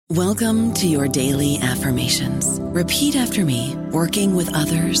Welcome to your daily affirmations. Repeat after me. Working with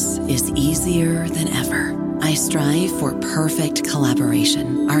others is easier than ever. I strive for perfect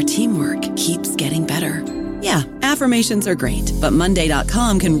collaboration. Our teamwork keeps getting better. Yeah, affirmations are great, but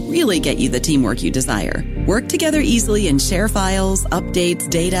Monday.com can really get you the teamwork you desire. Work together easily and share files, updates,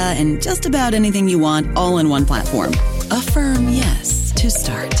 data, and just about anything you want all in one platform. Affirm yes to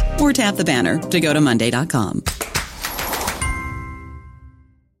start, or tap the banner to go to Monday.com.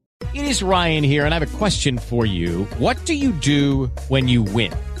 It is Ryan here, and I have a question for you. What do you do when you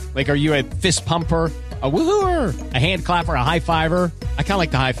win? Like, are you a fist pumper, a woohooer, a hand clapper, a high fiver? I kind of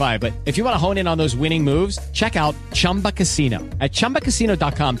like the high five, but if you want to hone in on those winning moves, check out Chumba Casino. At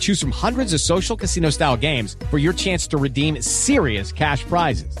ChumbaCasino.com, choose from hundreds of social casino-style games for your chance to redeem serious cash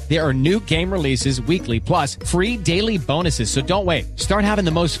prizes. There are new game releases weekly, plus free daily bonuses. So don't wait. Start having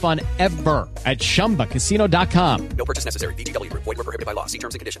the most fun ever at ChumbaCasino.com. No purchase necessary. VGW. Void where prohibited by law. See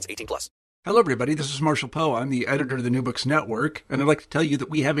terms and conditions. 18+. Hello, everybody. This is Marshall Poe. I'm the editor of the New Books Network, and I'd like to tell you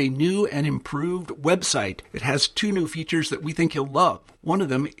that we have a new and improved website. It has two new features that we think you'll love. One of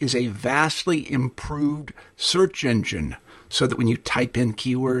them is a vastly improved search engine, so that when you type in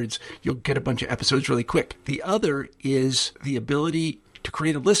keywords, you'll get a bunch of episodes really quick. The other is the ability to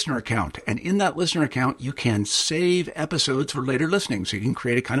create a listener account. And in that listener account, you can save episodes for later listening. So you can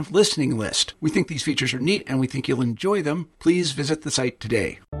create a kind of listening list. We think these features are neat, and we think you'll enjoy them. Please visit the site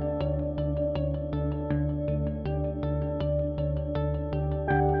today.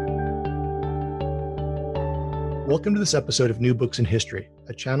 Welcome to this episode of New Books in History,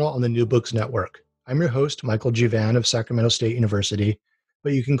 a channel on the New Books Network. I'm your host, Michael Juvan of Sacramento State University,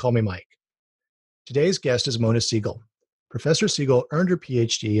 but you can call me Mike. Today's guest is Mona Siegel. Professor Siegel earned her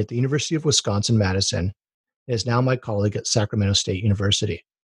PhD at the University of Wisconsin-Madison and is now my colleague at Sacramento State University.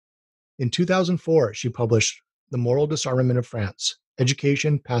 In 2004, she published The Moral Disarmament of France,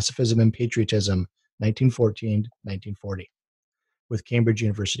 Education, Pacifism, and Patriotism, 1914-1940, with Cambridge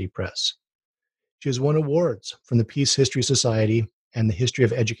University Press. She has won awards from the Peace History Society and the History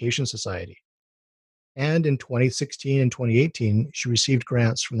of Education Society. And in 2016 and 2018, she received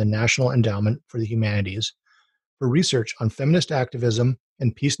grants from the National Endowment for the Humanities for research on feminist activism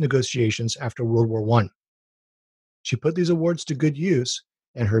and peace negotiations after World War I. She put these awards to good use,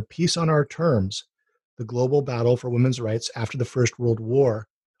 and her Peace on Our Terms, The Global Battle for Women's Rights After the First World War,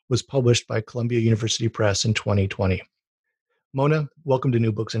 was published by Columbia University Press in 2020. Mona, welcome to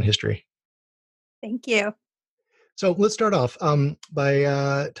New Books in History. Thank you. So let's start off by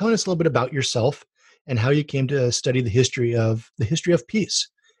telling us a little bit about yourself and how you came to study the history of peace,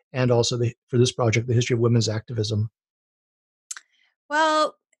 and also for this project, the history of women's activism.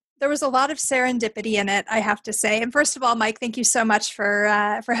 Well, there was a lot of serendipity in it, I have to say. And first of all, Mike, thank you so much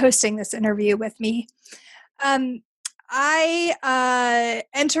for hosting this interview with me. I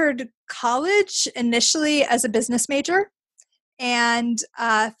entered college initially as a business major, and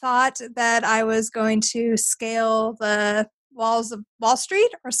thought that I was going to scale the walls of Wall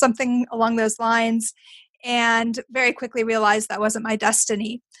Street or something along those lines, and very quickly realized that wasn't my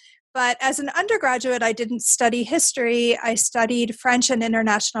destiny. But as an undergraduate, I didn't study history. I studied French and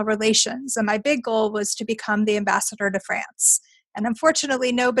international relations, and my big goal was to become the ambassador to France. And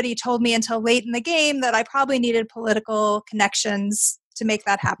unfortunately, nobody told me until late in the game that I probably needed political connections to make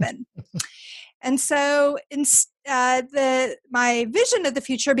that happen. And so my vision of the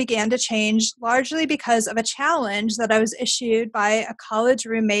future began to change largely because of a challenge that I was issued by a college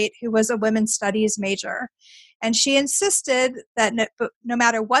roommate who was a women's studies major. And she insisted that no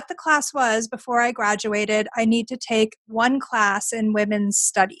matter what the class was before I graduated, I need to take one class in women's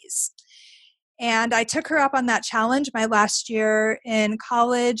studies. And I took her up on that challenge my last year in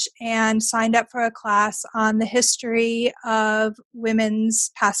college and signed up for a class on the history of women's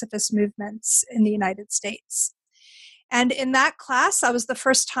pacifist movements in the United States. And in that class, that was the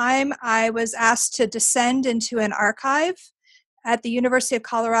first time I was asked to descend into an archive at the University of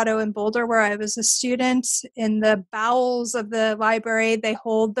Colorado in Boulder, where I was a student. In the bowels of the library, they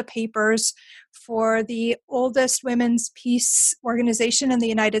hold the papers for the oldest women's peace organization in the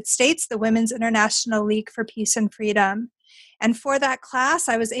United States, the Women's International League for Peace and Freedom. And for that class,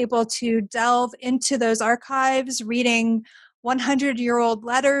 I was able to delve into those archives, reading 100-year-old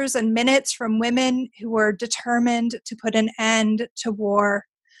letters and minutes from women who were determined to put an end to war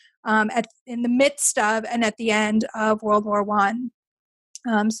in the midst of and at the end of World War I.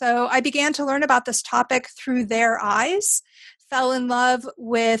 So I began to learn about this topic through their eyes, fell in love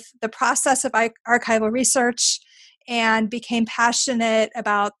with the process of archival research, and became passionate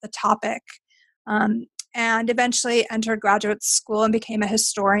about the topic, and eventually entered graduate school and became a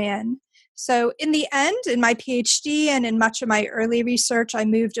historian. So in the end, in my PhD and in much of my early research, I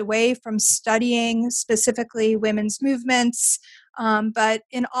moved away from studying specifically women's movements. But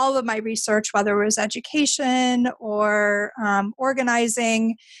in all of my research, whether it was education or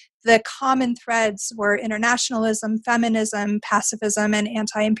organizing, the common threads were internationalism, feminism, pacifism, and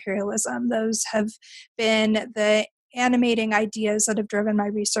anti-imperialism. Those have been the animating ideas that have driven my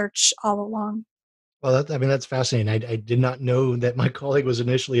research all along. Well, that's fascinating. I did not know that my colleague was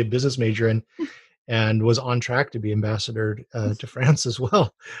initially a business major and was on track to be ambassador to France as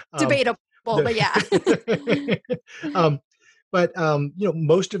well. Debatable, but yeah. um, but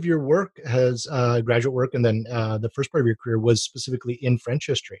most of your work has graduate work, and then the first part of your career was specifically in French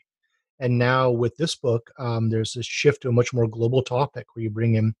history. And now with this book, there's this shift to a much more global topic where you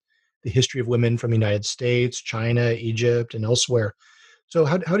bring in the history of women from the United States, China, Egypt, and elsewhere. So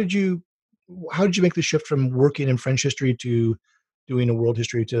how did you make the shift from working in French history to doing a world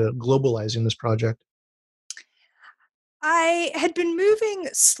history to globalizing this project? I had been moving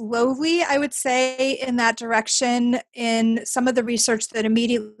slowly, I would say, in that direction in some of the research that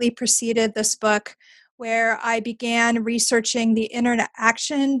immediately preceded this book, where I began researching the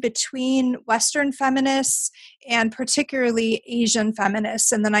interaction between Western feminists and particularly Asian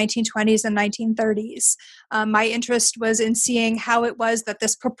feminists in the 1920s and 1930s. My interest was in seeing how it was that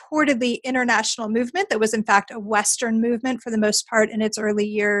this purportedly international movement, that was in fact a Western movement for the most part in its early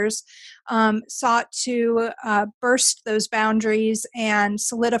years, sought to burst those boundaries and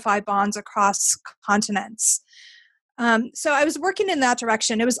solidify bonds across continents. So I was working in that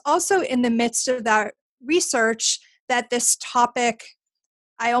direction. It was also in the midst of that research that this topic,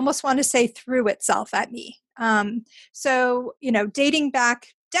 I almost want to say, threw itself at me. So, dating back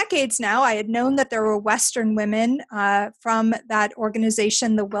decades now, I had known that there were Western women from that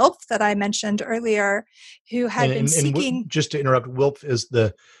organization, the WILF, that I mentioned earlier, who had been seeking. Just to interrupt, WILF is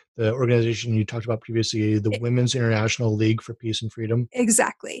the organization you talked about previously, the Women's International League for Peace and Freedom.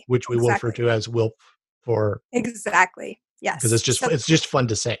 Exactly. Which we will refer to as WILF for. Exactly. Yes. Because it's just fun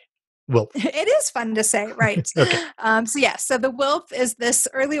to say. WILF. It is fun to say, right? Okay. So the WILF is this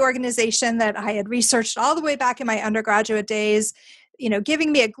early organization that I had researched all the way back in my undergraduate days,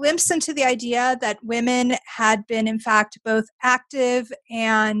 giving me a glimpse into the idea that women had been, in fact, both active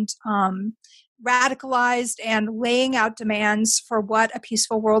and radicalized and laying out demands for what a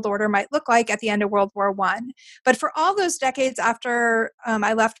peaceful world order might look like at the end of World War I. But for all those decades after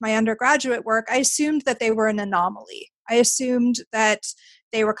I left my undergraduate work, I assumed that they were an anomaly. I assumed that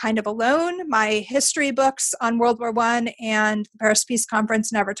they were kind of alone. My history books on World War I and the Paris Peace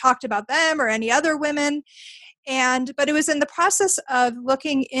Conference never talked about them or any other women. But it was in the process of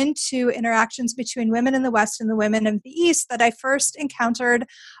looking into interactions between women in the West and the women of the East that I first encountered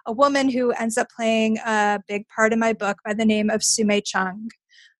a woman who ends up playing a big part in my book by the name of Sume Chung.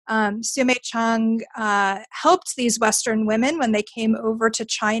 Sume Chung helped these Western women when they came over to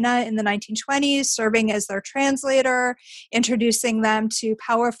China in the 1920s, serving as their translator, introducing them to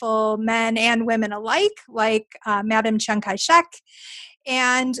powerful men and women alike, like Madame Chiang Kai-shek.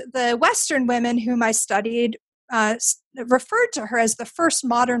 And the Western women whom I studied referred to her as the first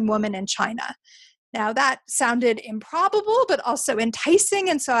modern woman in China. Now, that sounded improbable, but also enticing,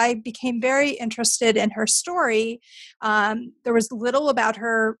 and so I became very interested in her story. There was little about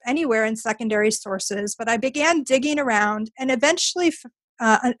her anywhere in secondary sources, but I began digging around and eventually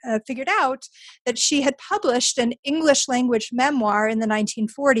figured out that she had published an English language memoir in the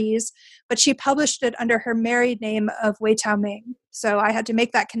 1940s, but she published it under her married name of Wei Taoming. So I had to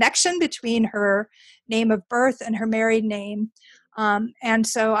make that connection between her name of birth and her married name. And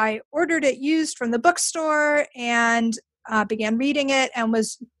so I ordered it used from the bookstore and began reading it and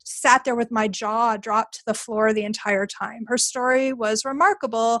sat there with my jaw dropped to the floor the entire time. Her story was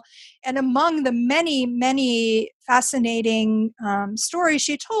remarkable. And among the many, many fascinating stories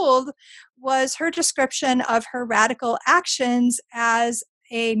she told was her description of her radical actions as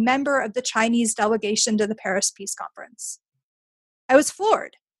a member of the Chinese delegation to the Paris Peace Conference. I was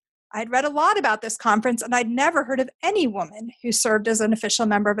floored. I'd read a lot about this conference, and I'd never heard of any woman who served as an official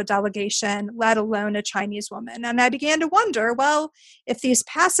member of a delegation, let alone a Chinese woman. And I began to wonder, well, if these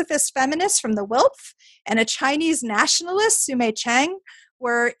pacifist feminists from the WILF and a Chinese nationalist, Sume Chang,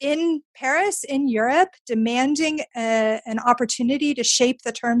 were in Paris, in Europe, demanding an opportunity to shape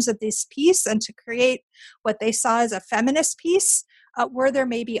the terms of this peace and to create what they saw as a feminist peace, were there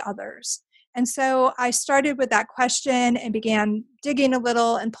maybe others? And so I started with that question and began digging a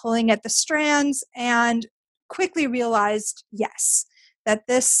little and pulling at the strands and quickly realized, yes, that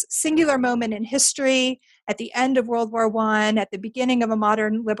this singular moment in history at the end of World War I, at the beginning of a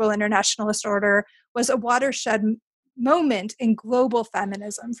modern liberal internationalist order, was a watershed moment in global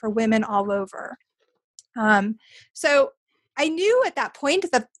feminism for women all over. So I knew at that point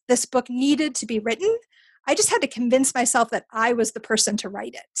that this book needed to be written. I just had to convince myself that I was the person to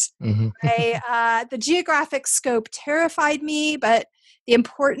write it. Mm-hmm. The geographic scope terrified me, but the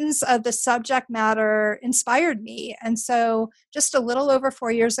importance of the subject matter inspired me. And so just a little over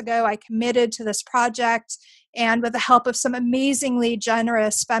 4 years ago, I committed to this project. And with the help of some amazingly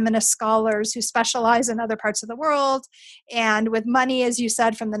generous feminist scholars who specialize in other parts of the world, and with money, as you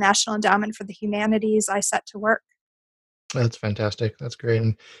said, from the National Endowment for the Humanities, I set to work. That's fantastic. That's great.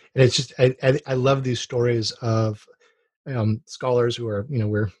 And it's just, I love these stories of scholars who are,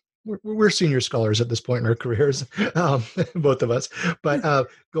 we're senior scholars at this point in our careers, both of us. But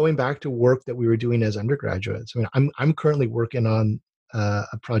going back to work that we were doing as undergraduates, I mean, I'm currently working on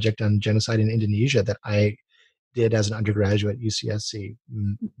a project on genocide in Indonesia that I did as an undergraduate at UCSC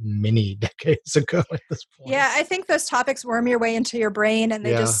many decades ago at this point. Yeah, I think those topics worm your way into your brain, and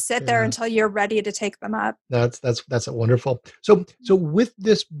they Yeah, just sit there until you're ready to take them up. that's a wonderful. So with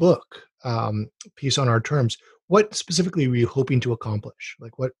this book, Peace on Our Terms, what specifically were you hoping to accomplish?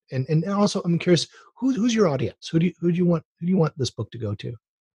 Like what? And also, I'm curious, who's your audience? Who do you want this book to go to?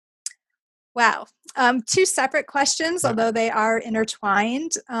 Wow. Two separate questions, Yeah. although they are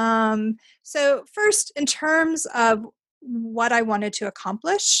intertwined. So first, in terms of what I wanted to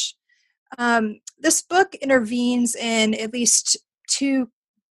accomplish, this book intervenes in at least two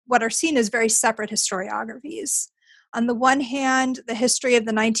what are seen as very separate historiographies. On the one hand, the history of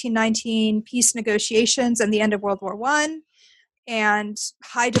the 1919 peace negotiations and the end of World War I, and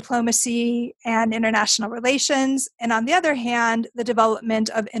high diplomacy and international relations. And on the other hand, the development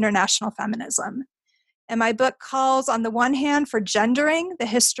of international feminism. And my book calls, on the one hand, for gendering the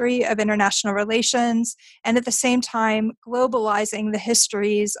history of international relations, and at the same time, globalizing the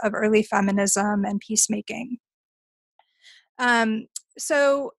histories of early feminism and peacemaking.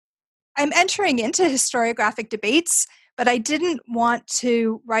 So I'm entering into historiographic debates, but I didn't want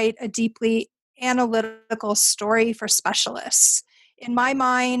to write a deeply analytical story for specialists. In my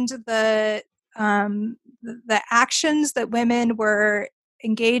mind, the actions that women were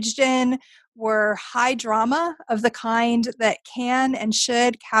engaged in were high drama of the kind that can and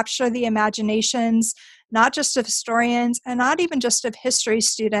should capture the imaginations, not just of historians and not even just of history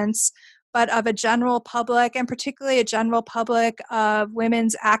students, but of a general public, and particularly a general public of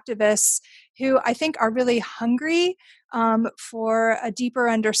women's activists who I think are really hungry for a deeper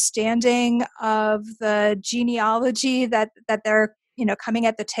understanding of the genealogy that they're coming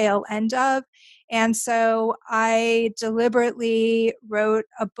at the tail end of. And so I deliberately wrote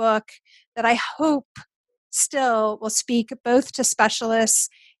a book that I hope still will speak both to specialists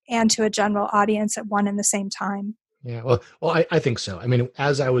and to a general audience at one and the same time. Yeah, well, I think so. I mean,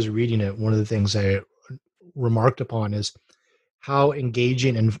 as I was reading it, one of the things I remarked upon is how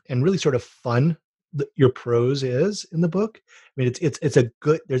engaging and really sort of fun your prose is in the book. I mean, it's a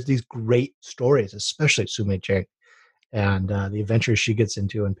good. There's these great stories, especially Sumei Chang and the adventures she gets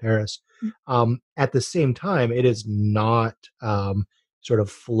into in Paris. At the same time, it is not sort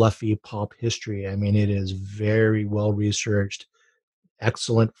of fluffy pop history. I mean, it is very well researched,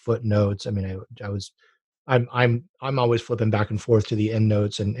 excellent footnotes. I mean, I'm always flipping back and forth to the end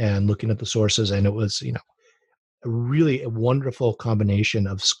notes and looking at the sources, and it was a wonderful combination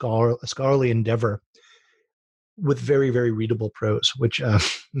of scholarly endeavor with very, very readable prose, which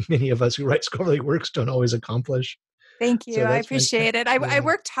many of us who write scholarly works don't always accomplish. Thank you. So I that's appreciate it. I yeah.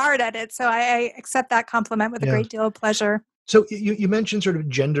 worked hard at it, so I accept that compliment with a Yeah. great deal of pleasure. So you mentioned sort of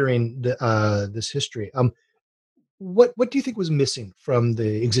gendering this history. What do you think was missing from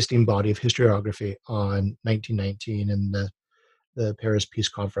the existing body of historiography on 1919 and the Paris Peace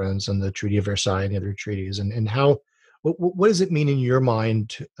Conference and the Treaty of Versailles and the other treaties, and how what does it mean in your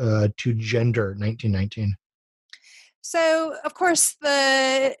mind to gender 1919? So, of course,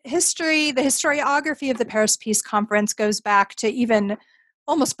 the historiography of the Paris Peace Conference goes back to even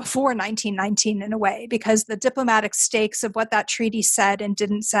almost before 1919 in a way, because the diplomatic stakes of what that treaty said and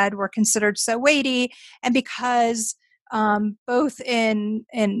didn't said were considered so weighty, and because both in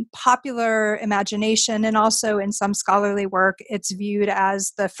popular imagination and also in some scholarly work, it's viewed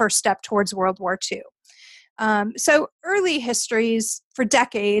as the first step towards World War II. So early histories for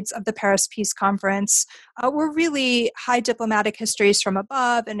decades of the Paris Peace Conference were really high diplomatic histories from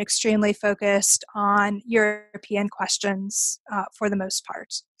above and extremely focused on European questions for the most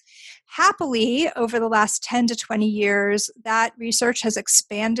part. Happily, over the last 10 to 20 years, that research has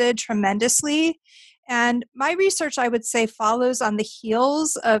expanded tremendously. And my research, I would say, follows on the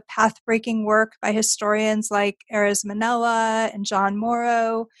heels of path-breaking work by historians like Erez Manella and John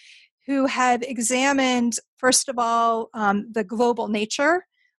Morrow, who have examined First of all, the global nature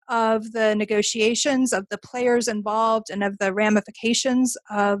of the negotiations, of the players involved, and of the ramifications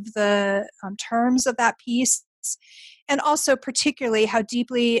of the terms of that peace. And also, particularly, how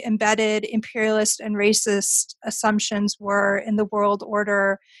deeply embedded imperialist and racist assumptions were in the world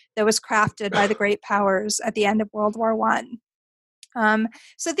order that was crafted by the great powers at the end of World War I.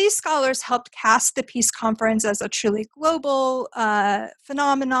 So these scholars helped cast the peace conference as a truly global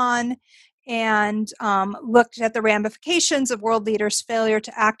phenomenon and looked at the ramifications of world leaders' failure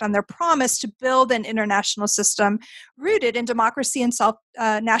to act on their promise to build an international system rooted in democracy and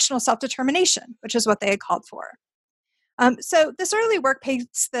national self-determination, which is what they had called for. So this early work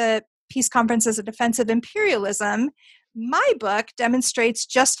paints the peace conference as a defense of imperialism. My book demonstrates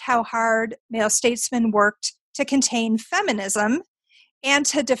just how hard male statesmen worked to contain feminism and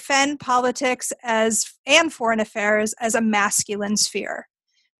to defend politics and foreign affairs as a masculine sphere.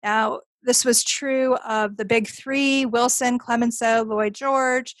 Now, this was true of the big three, Wilson, Clemenceau, Lloyd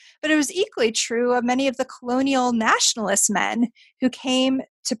George, but it was equally true of many of the colonial nationalist men who came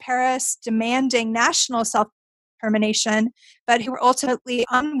to Paris demanding national self-determination, but who were ultimately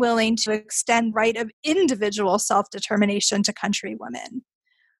unwilling to extend right of individual self-determination to country women.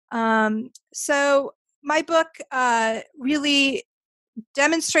 So my book really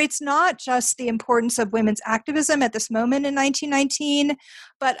demonstrates not just the importance of women's activism at this moment in 1919,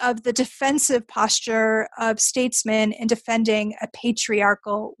 but of the defensive posture of statesmen in defending a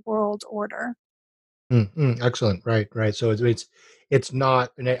patriarchal world order. Excellent. Right. So it's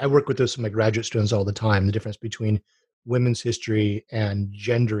not, and I work with this with my graduate students all the time, the difference between women's history and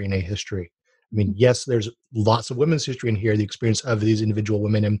gendering a history. I mean, yes, there's lots of women's history in here, the experience of these individual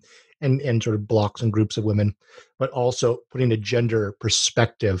women and sort of blocks and groups of women, but also putting a gender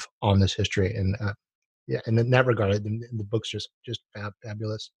perspective on this history. And and in that regard, the book's just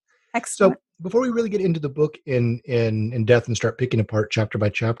fabulous. Excellent. So before we really get into the book in depth and start picking apart chapter by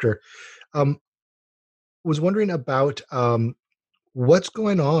chapter, was wondering about what's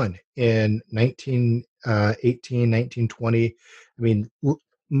going on in 1918, 1920. I mean,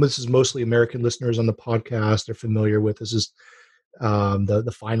 this is mostly American listeners on the podcast. They're familiar with this is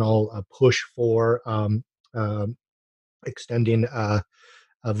the final push for extending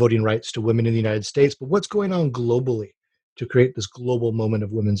voting rights to women in the United States. But what's going on globally to create this global moment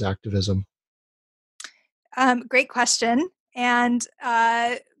of women's activism? Great question. And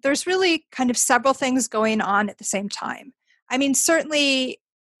there's really kind of several things going on at the same time. I mean, certainly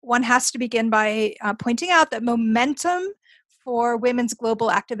one has to begin by pointing out that momentum for women's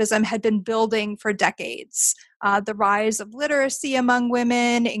global activism had been building for decades. The rise of literacy among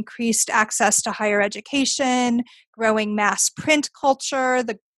women, increased access to higher education, growing mass print culture,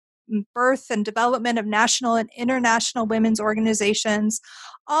 the birth and development of national and international women's organizations.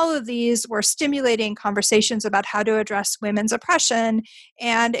 All of these were stimulating conversations about how to address women's oppression.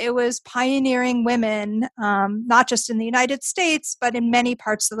 And it was pioneering women, not just in the United States, but in many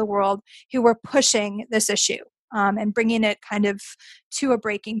parts of the world, who were pushing this issue and bringing it kind of to a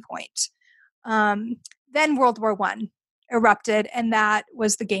breaking point. Then World War I erupted, and that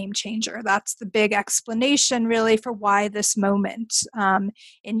was the game changer. That's the big explanation, really, for why this moment.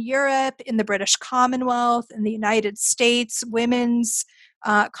 In Europe, in the British Commonwealth, in the United States, women's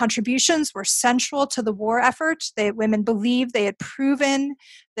contributions were central to the war effort. Women believed they had proven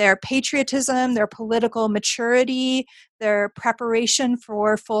their patriotism, their political maturity, their preparation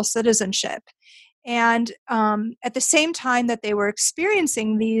for full citizenship. And at the same time that they were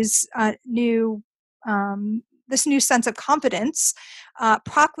experiencing these this new sense of confidence,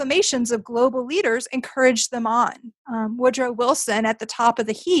 proclamations of global leaders encouraged them on. Woodrow Wilson at the top of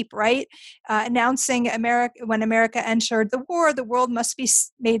the heap, right? Announcing when America entered the war, the world must be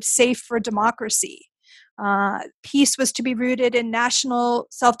made safe for democracy. Peace was to be rooted in national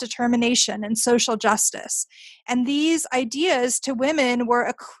self-determination and social justice. And these ideas to women were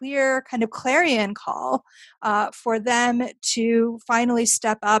a clear kind of clarion call for them to finally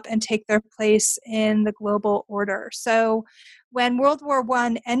step up and take their place in the global order. So when World War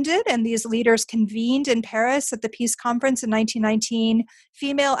I ended and these leaders convened in Paris at the Peace Conference in 1919,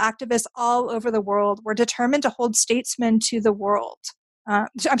 female activists all over the world were determined to hold statesmen to the world.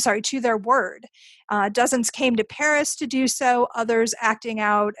 To their word. Dozens came to Paris to do so, others acting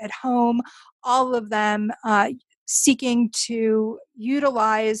out at home, all of them seeking to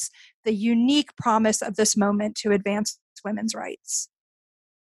utilize the unique promise of this moment to advance women's rights.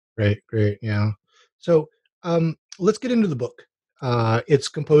 Great, yeah. So let's get into the book. It's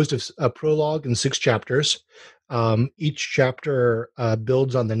composed of a prologue and 6 chapters. Each chapter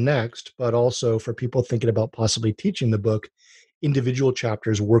builds on the next, but also for people thinking about possibly teaching the book, individual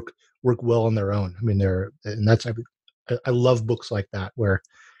chapters work work well on their own. I mean, I love books like that where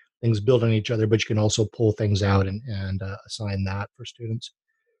things build on each other, but you can also pull things out and assign that for students.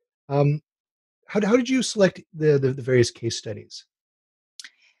 Um, how did you select the various case studies?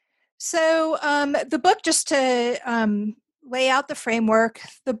 So the book, just to lay out the framework,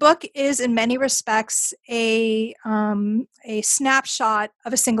 the book is in many respects a snapshot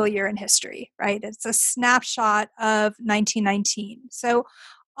of a single year in history, right? It's a snapshot of 1919. So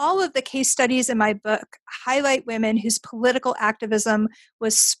all of the case studies in my book highlight women whose political activism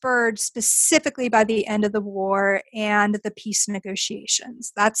was spurred specifically by the end of the war and the peace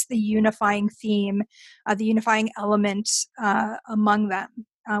negotiations. That's the unifying theme, the unifying element among them.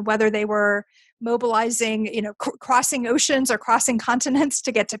 Whether they were mobilizing, crossing oceans or crossing continents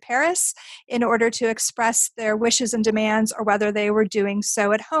to get to Paris in order to express their wishes and demands, or whether they were doing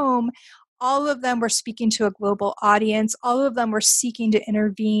so at home, all of them were speaking to a global audience. All of them were seeking to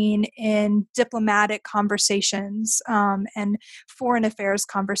intervene in diplomatic conversations and foreign affairs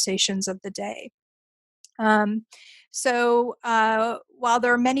conversations of the day. So while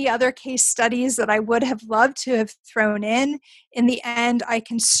there are many other case studies that I would have loved to have thrown in the end, I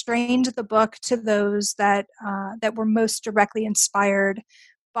constrained the book to those that were most directly inspired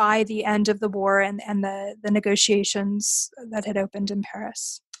by the end of the war and the negotiations that had opened in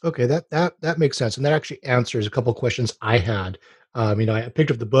Paris. Okay, that makes sense, and that actually answers a couple of questions I had. I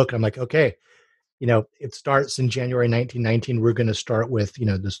picked up the book, and I'm like, okay, it starts in January 1919. We're going to start with,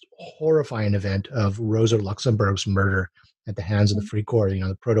 this horrifying event of Rosa Luxemburg's murder at the hands of the Free Corps,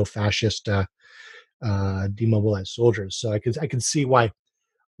 the proto-fascist demobilized soldiers. So I could see why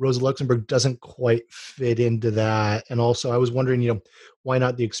Rosa Luxemburg doesn't quite fit into that. And also I was wondering, why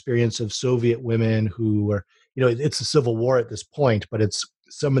not the experience of Soviet women who were, it's a civil war at this point, but it's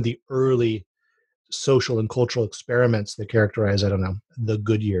some of the early social and cultural experiments that characterize, I don't know, the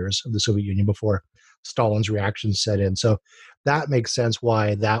good years of the Soviet Union before Stalin's reaction set in. So that makes sense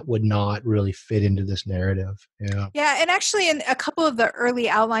why that would not really fit into this narrative. Yeah. Yeah. And actually, in a couple of the early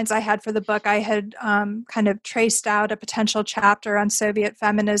outlines I had for the book, I had kind of traced out a potential chapter on Soviet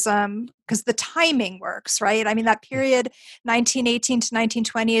feminism, because the timing works, right? I mean, that period, 1918 to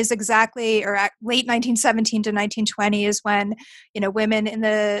 1920, is exactly, or late 1917 to 1920 is when, women in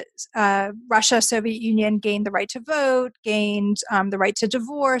the Russia, Soviet Union gained the right to vote, gained the right to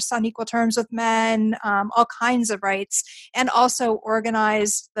divorce on equal terms with men, all kinds of rights, and also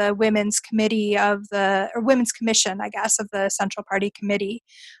organized the Women's Commission, I guess, of the Central Party Committee.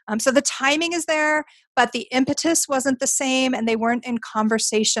 So the timing is there, but the impetus wasn't the same, and they weren't in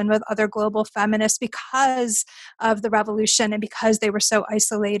conversation with other global feminists because of the revolution and because they were so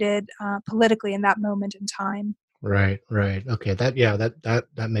isolated politically in that moment in time. Right. Okay.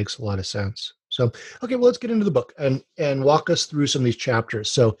 That makes a lot of sense. So, okay, well, let's get into the book and walk us through some of these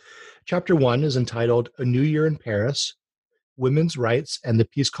chapters. So, chapter 1 is entitled "A New Year in Paris: Women's Rights and the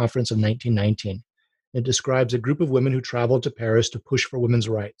Peace Conference of 1919." It describes a group of women who traveled to Paris to push for women's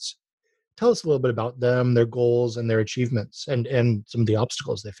rights. Tell us a little bit about them, their goals, and their achievements, and some of the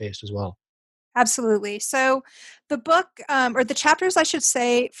obstacles they faced as well. Absolutely. So the book, or the chapters, I should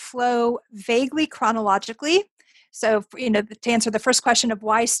say, flow vaguely chronologically. So, to answer the first question of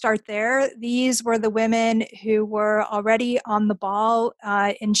why start there, these were the women who were already on the ball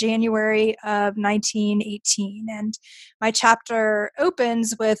in January of 1918. And my chapter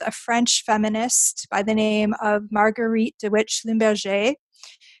opens with a French feminist by the name of Marguerite de Witt-Schlumberger,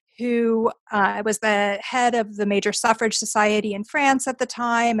 who was the head of the major suffrage society in France at the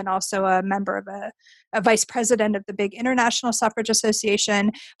time, and also a member of a vice president of the big International Suffrage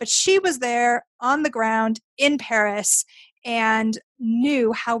Association. But she was there on the ground in Paris and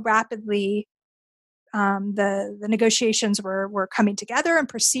knew how rapidly the negotiations were coming together and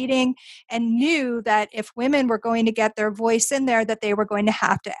proceeding, and knew that if women were going to get their voice in there, that they were going to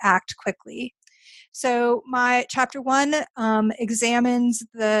have to act quickly. So my chapter 1 examines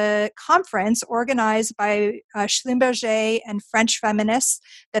the conference organized by Schlumberger and French feminists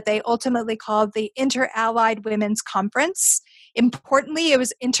that they ultimately called the Inter-Allied Women's Conference. Importantly, it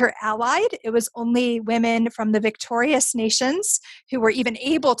was inter-allied. It was only women from the victorious nations who were even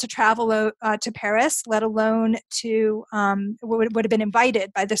able to travel to Paris, let alone would have been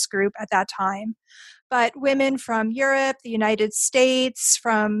invited by this group at that time. But women from Europe, the United States,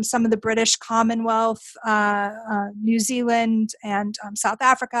 from some of the British Commonwealth, New Zealand, and South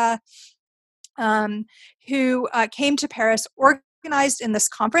Africa, who came to Paris, organized in this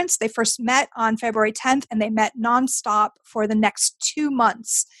conference. They first met on February 10th, and they met nonstop for the next 2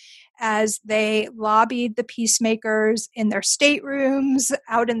 months. as they lobbied the peacemakers in their staterooms,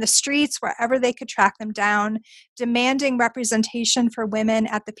 out in the streets, wherever they could track them down, demanding representation for women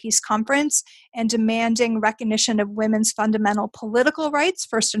at the peace conference and demanding recognition of women's fundamental political rights,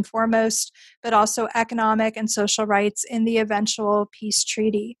 first and foremost, but also economic and social rights in the eventual peace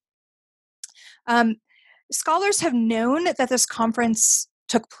treaty. Scholars have known that this conference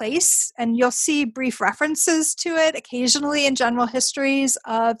took place, and you'll see brief references to it occasionally in general histories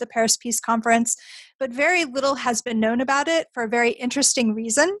of the Paris Peace Conference, but very little has been known about it for a very interesting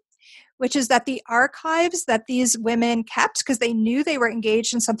reason, which is that the archives that these women kept, because they knew they were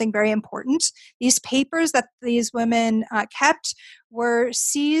engaged in something very important, these papers that these women kept were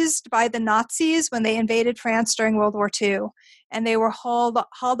seized by the Nazis when they invaded France during World War II. And they were hauled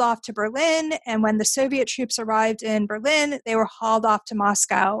off to Berlin. And when the Soviet troops arrived in Berlin, they were hauled off to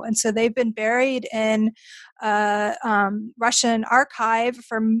Moscow. And so they've been buried in Russian archive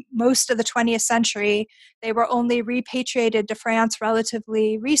for most of the 20th century. They were only repatriated to France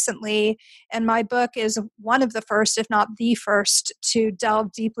relatively recently. And my book is one of the first, if not the first, to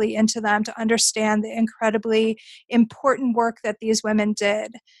delve deeply into them, to understand the incredibly important work that these women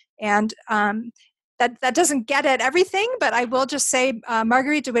did. And that doesn't get at everything, but I will just say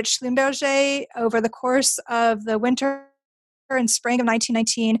Marguerite de Witt-Schlumberger, over the course of the winter and spring of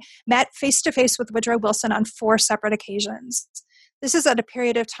 1919, met face-to-face with Woodrow Wilson on 4 separate occasions. This is at a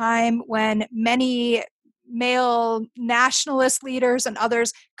period of time when many male nationalist leaders and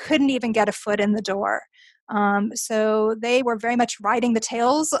others couldn't even get a foot in the door. So they were very much riding the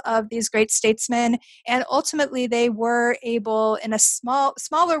tails of these great statesmen, and ultimately they were able, in a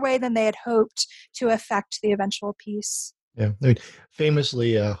smaller way than they had hoped, to affect the eventual peace. Yeah, I mean,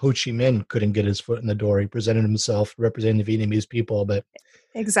 famously, Ho Chi Minh couldn't get his foot in the door. He presented himself representing the Vietnamese people, but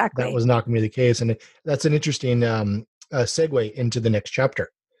exactly, that was not going to be the case. And that's an interesting segue into the next chapter.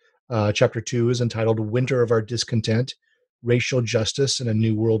 Chapter 2 is entitled "Winter of Our Discontent: Racial Justice in a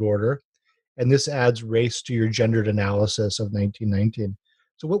New World Order." And this adds race to your gendered analysis of 1919.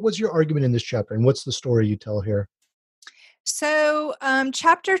 So what was your argument in this chapter, and what's the story you tell here? So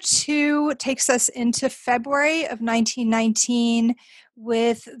chapter 2 takes us into February of 1919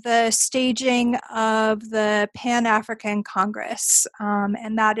 with the staging of the Pan-African Congress.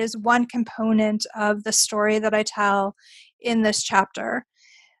 And that is one component of the story that I tell in this chapter.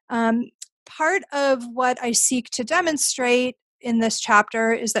 Part of what I seek to demonstrate in this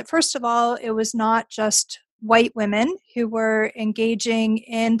chapter is that, first of all, it was not just white women who were engaging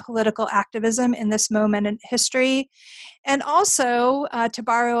in political activism in this moment in history. And also, to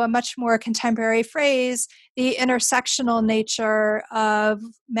borrow a much more contemporary phrase, the intersectional nature of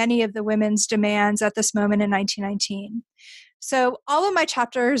many of the women's demands at this moment in 1919. So all of my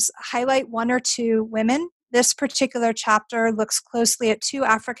chapters highlight one or two women. This particular chapter looks closely at 2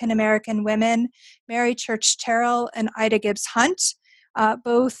 African-American women, Mary Church Terrell and Ida Gibbs Hunt.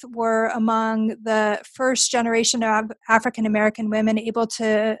 Both were among the first generation of African-American women able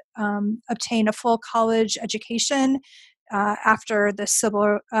to obtain a full college education after the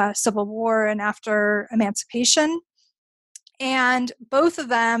Civil War and after emancipation. And both of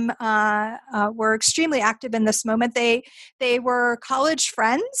them were extremely active in this moment. They were college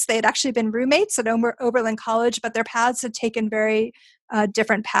friends. They had actually been roommates at Oberlin College, but their paths had taken very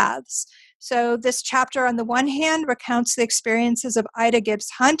different paths. So this chapter, on the one hand, recounts the experiences of Ida Gibbs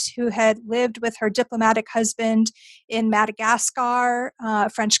Hunt, who had lived with her diplomatic husband in Madagascar,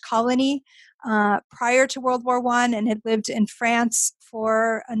 French colony, prior to World War I, and had lived in France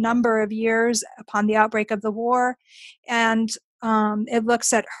for a number of years upon the outbreak of the war. And it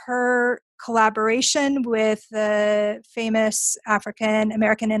looks at her collaboration with the famous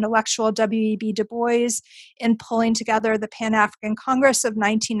African-American intellectual W.E.B. Du Bois in pulling together the Pan-African Congress of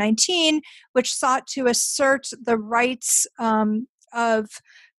 1919, which sought to assert the rights of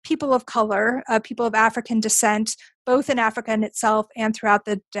people of color, people of African descent, both in Africa in itself and throughout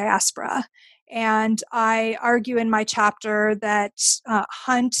the diaspora. And I argue in my chapter that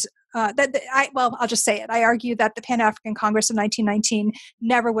I'll just say it. I argue that the Pan-African Congress of 1919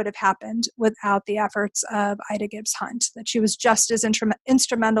 never would have happened without the efforts of Ida Gibbs Hunt, that she was just as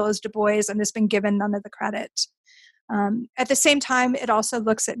instrumental as Du Bois and has been given none of the credit. At the same time, it also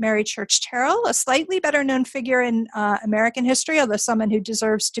looks at Mary Church Terrell, a slightly better known figure in American history, although someone who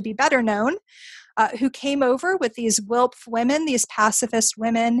deserves to be better known, who came over with these WILPF women, these pacifist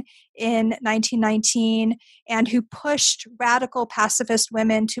women in 1919, and who pushed radical pacifist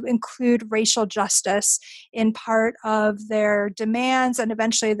women to include racial justice in part of their demands and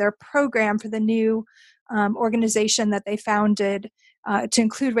eventually their program for the new organization that they founded to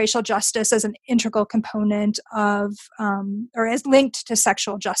include racial justice as an integral component of, or as linked to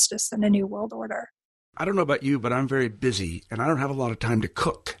sexual justice in a new world order. I don't know about you, but I'm very busy and I don't have a lot of time to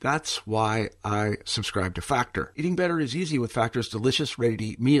cook. That's why I subscribe to Factor. Eating better is easy with Factor's delicious,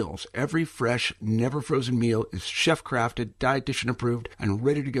 ready-to-eat meals. Every fresh, never frozen meal is chef-crafted, dietitian approved, and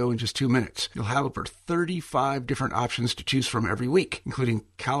ready to go in just 2 minutes. You'll have over 35 different options to choose from every week, including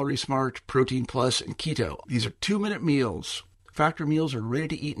Calorie Smart, Protein Plus, and Keto. These are 2-minute meals. Factor meals are ready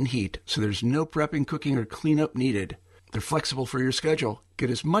to eat and heat, so there's no prepping, cooking, or cleanup needed. They're flexible for your schedule. Get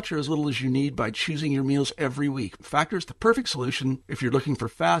as much or as little as you need by choosing your meals every week. Factor is the perfect solution if you're looking for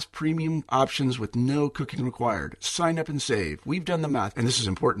fast, premium options with no cooking required. Sign up and save. We've done the math, and this is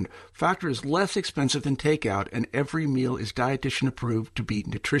important. Factor is less expensive than takeout, and every meal is dietitian approved to be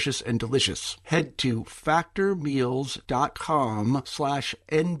nutritious and delicious. Head to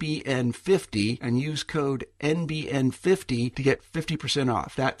factormeals.com/NBN50 and use code NBN50 to get 50%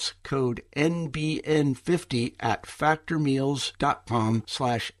 off. That's code NBN50 at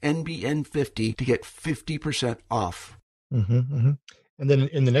factormeals.com/NBN50 to get 50% off. And then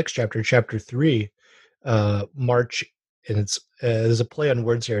in the next chapter, chapter 3, March, and it's there's a play on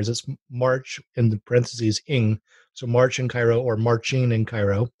words here. It's March in the parentheses ing, so March in Cairo or marching in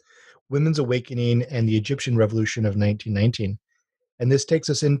Cairo, Women's Awakening and the Egyptian Revolution of 1919. And this takes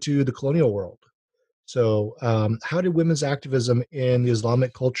us into the colonial world. So how did women's activism in the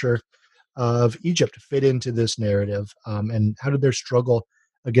Islamic culture of Egypt fit into this narrative? And how did their struggle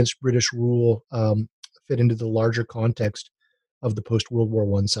against British rule fit into the larger context of the post-World War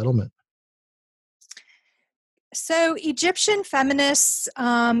I settlement? So Egyptian feminists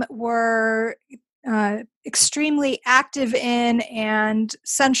were extremely active in and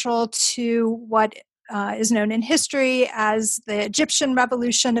central to what is known in history as the Egyptian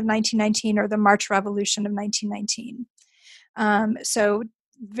Revolution of 1919 or the March Revolution of 1919. So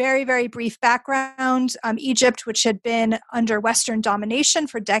very, very brief background. Egypt, which had been under Western domination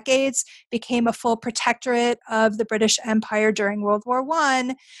for decades, became a full protectorate of the British Empire during World War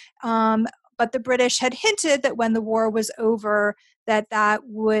I. But the British had hinted that when the war was over, that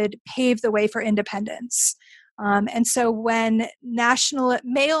would pave the way for independence. And so when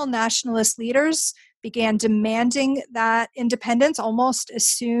male nationalist leaders began demanding that independence almost as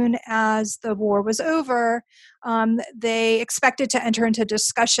soon as the war was over, they expected to enter into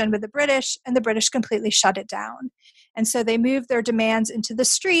discussion with the British, and the British completely shut it down. And so they moved their demands into the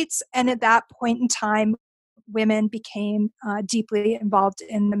streets, and at that point in time, women became deeply involved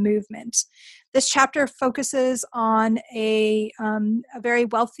in the movement. This chapter focuses on a very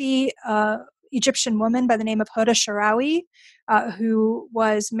wealthy Egyptian woman by the name of Hoda Sharawi, who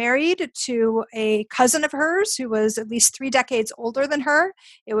was married to a cousin of hers who was at least 3 decades older than her.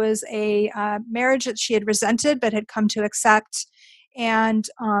 It was a marriage that she had resented but had come to accept. And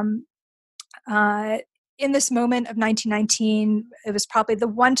in this moment of 1919, it was probably the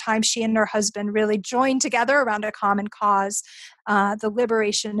one time she and her husband really joined together around a common cause, the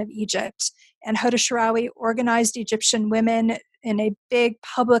liberation of Egypt. And Hoda Sharawi organized Egyptian women in a big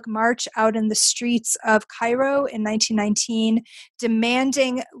public march out in the streets of Cairo in 1919,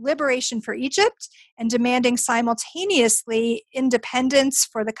 demanding liberation for Egypt and demanding simultaneously independence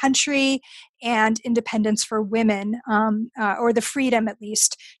for the country and independence for women, or the freedom at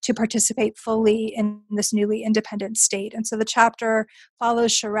least to participate fully in this newly independent state. And so the chapter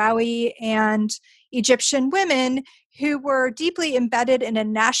follows Sharawi and Egyptian women who were deeply embedded in a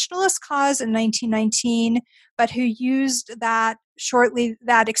nationalist cause in 1919, but who used that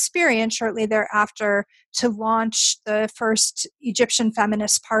experience shortly thereafter to launch the first Egyptian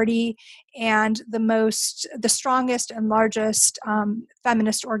feminist party and the strongest and largest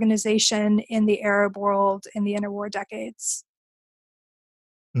feminist organization in the Arab world in the interwar decades.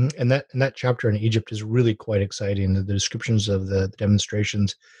 And that chapter in Egypt is really quite exciting. The descriptions of the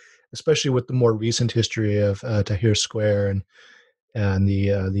demonstrations, especially with the more recent history of Tahrir Square and the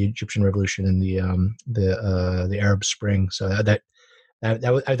Egyptian Revolution and the Arab Spring. So I thought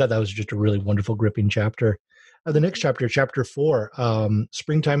that was just a really wonderful, gripping chapter. The next chapter, chapter 4,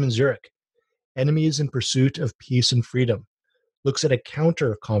 Springtime in Zurich, Enemies in Pursuit of Peace and Freedom, looks at a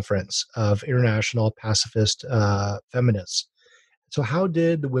counter conference of international pacifist feminists. So how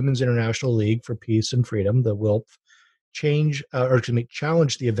did the Women's International League for Peace and Freedom, the WILP, challenge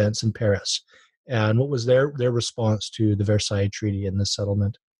the events in Paris? And what was their response to the Versailles Treaty and the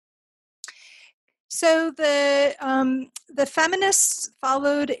settlement? So the feminists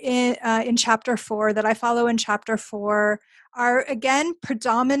followed in chapter 4 that I follow in chapter 4 are again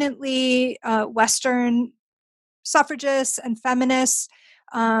predominantly Western suffragists and feminists,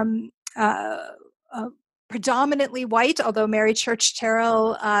 predominantly white, although Mary Church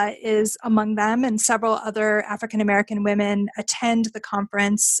Terrell is among them, and several other African-American women attend the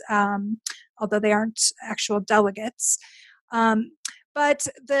conference, although they aren't actual delegates. But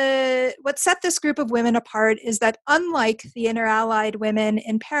what set this group of women apart is that, unlike the Inter-Allied women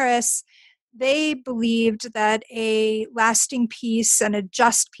in Paris, they believed that a lasting peace and a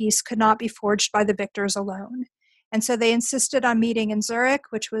just peace could not be forged by the victors alone. And so they insisted on meeting in Zurich,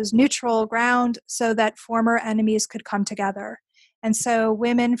 which was neutral ground, so that former enemies could come together. And so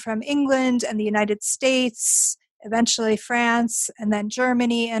women from England and the United States, eventually France, and then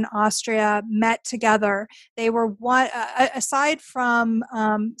Germany and Austria met together. They were one, aside from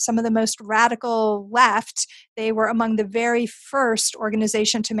some of the most radical left, they were among the very first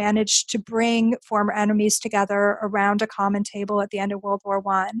organization to manage to bring former enemies together around a common table at the end of World War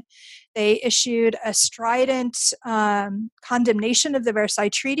I. They issued a strident condemnation of the Versailles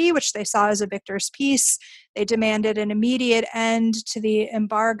Treaty, which they saw as a victor's peace. They demanded an immediate end to the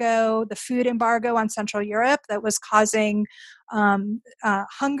embargo, the food embargo on Central Europe that was causing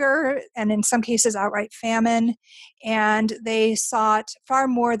hunger and in some cases outright famine. And they sought, far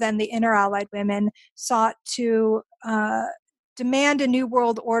more than the Inter-Allied women, sought to demand a new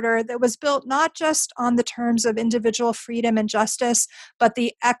world order that was built not just on the terms of individual freedom and justice, but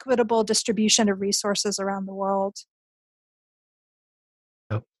the equitable distribution of resources around the world.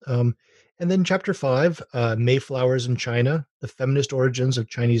 And then chapter 5, Mayflowers in China, the feminist origins of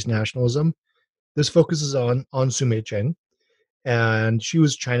Chinese nationalism. This focuses on Su Mei-cheng, and she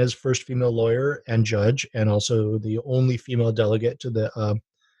was China's first female lawyer and judge, and also the only female delegate to the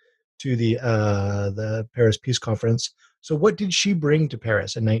Paris Peace Conference. So what did she bring to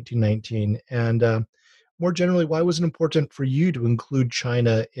Paris in 1919? And more generally, why was it important for you to include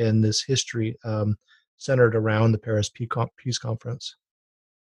China in this history centered around the Paris Peace Conference?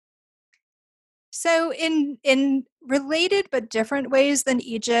 So in related but different ways than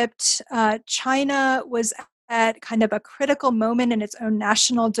Egypt, China was at kind of a critical moment in its own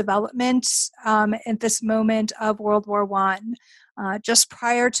national development at this moment of World War I. Just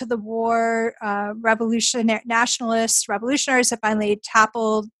prior to the war, revolutionaries had finally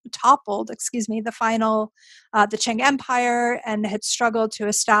toppled, the Qing Empire, and had struggled to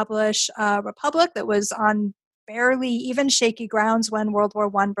establish a republic that was on barely even shaky grounds when World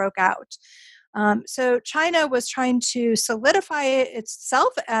War I broke out. So China was trying to solidify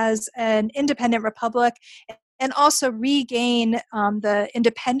itself as an independent republic and also regain the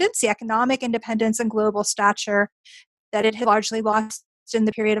independence, the economic independence and global stature that it had largely lost in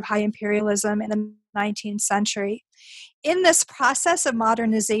the period of high imperialism in the 19th century. In this process of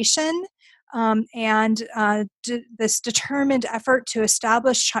modernization and this determined effort to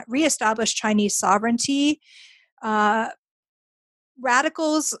reestablish Chinese sovereignty,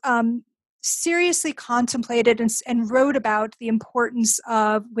 radicals seriously contemplated and wrote about the importance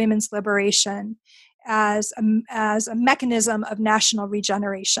of women's liberation as a mechanism of national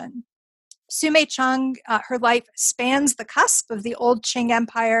regeneration. Su Mei-cheng, her life spans the cusp of the old Qing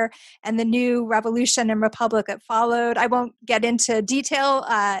Empire and the new revolution and republic that followed. I won't get into detail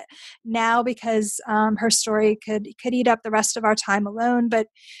now because her story could eat up the rest of our time alone. But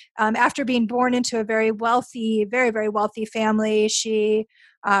after being born into a very wealthy, very, very wealthy family, she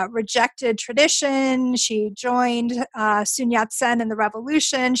rejected tradition. She joined Sun Yat-sen in the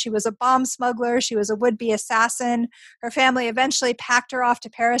revolution. She was a bomb smuggler. She was a would-be assassin. Her family eventually packed her off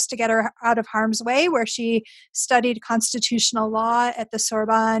to Paris to get her out of harm's way, where she studied constitutional law at the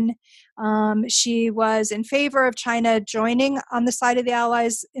Sorbonne. She was in favor of China joining on the side of the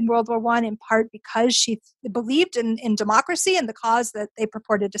Allies in World War I, in part because she believed in democracy and the cause that they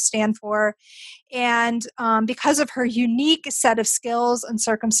purported to stand for. And because of her unique set of skills and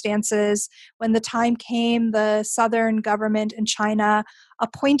circumstances, when the time came, the Southern government in China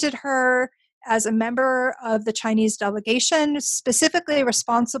appointed her as a member of the Chinese delegation, specifically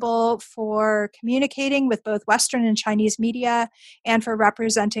responsible for communicating with both Western and Chinese media and for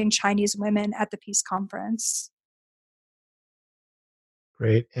representing Chinese women at the peace conference.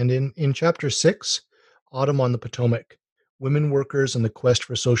 Great. And in chapter 6, Autumn on the Potomac, Women Workers and the Quest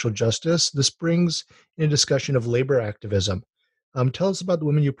for Social Justice, this brings in a discussion of labor activism. Tell us about the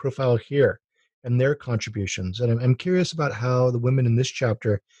women you profile here and their contributions. And I'm curious about how the women in this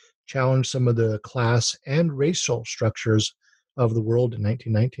chapter challenge some of the class and racial structures of the world in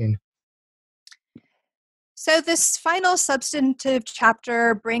 1919. So this final substantive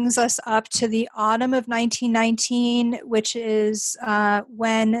chapter brings us up to the autumn of 1919, which is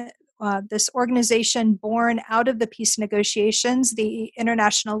when this organization born out of the peace negotiations, the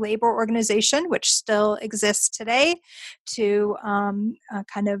International Labor Organization, which still exists today, to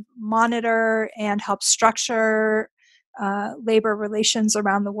kind of monitor and help structure labor relations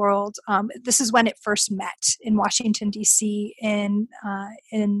around the world. This is when it first met in Washington, D.C. in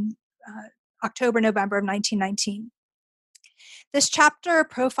October, November of 1919. This chapter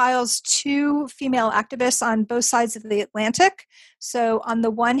profiles two female activists on both sides of the Atlantic. So on the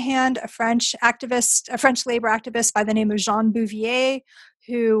one hand, a French labor activist by the name of Jean Bouvier,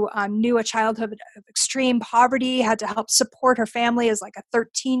 who knew a childhood of extreme poverty, had to help support her family as like a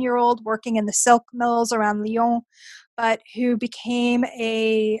 13-year-old working in the silk mills around Lyon, but who became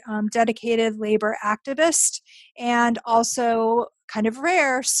a dedicated labor activist and also, kind of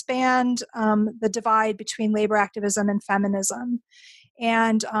rare, spanned the divide between labor activism and feminism.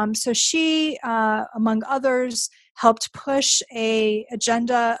 And so she, among others, helped push an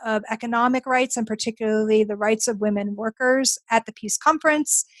agenda of economic rights, and particularly the rights of women workers at the Peace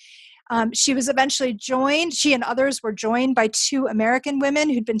Conference. She was eventually she and others were joined by two American women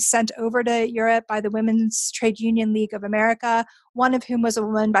who'd been sent over to Europe by the Women's Trade Union League of America, one of whom was a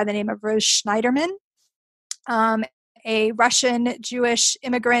woman by the name of Rose Schneiderman, a Russian Jewish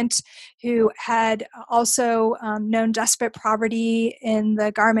immigrant who had also known desperate poverty in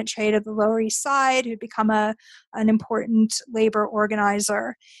the garment trade of the Lower East Side, who'd become an important labor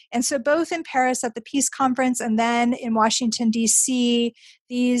organizer. And so both in Paris at the Peace Conference and then in Washington, D.C.,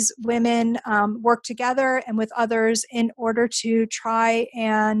 these women worked together and with others in order to try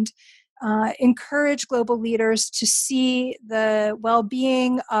and encourage global leaders to see the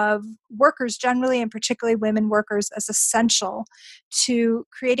well-being of workers generally, and particularly women workers, as essential to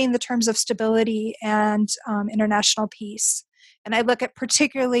creating the terms of stability and international peace. And I look at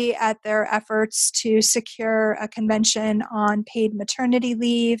particularly at their efforts to secure a convention on paid maternity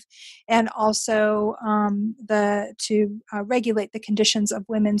leave, and also to regulate the conditions of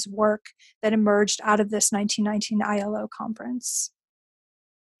women's work that emerged out of this 1919 ILO conference.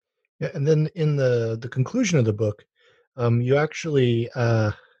 Yeah, and then in the conclusion of the book, you actually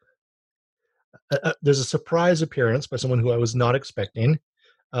there's a surprise appearance by someone who I was not expecting,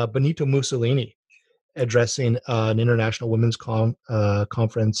 Benito Mussolini, addressing an international women's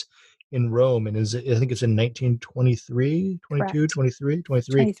conference in Rome, and I think it's in 1923, 22, Correct. 23.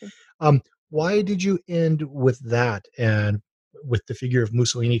 23. Why did you end with that, and with the figure of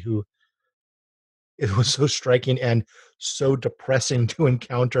Mussolini, who it was so striking and so depressing to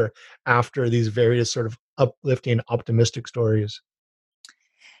encounter after these various sort of uplifting, optimistic stories?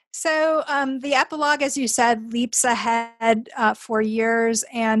 So the epilogue, as you said, leaps ahead 4 years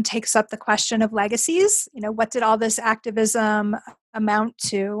and takes up the question of legacies. What did all this activism amount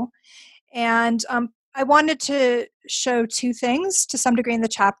to? And I wanted to show two things to some degree in the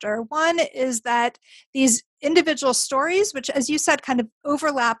chapter. One is that these individual stories, which, as you said, kind of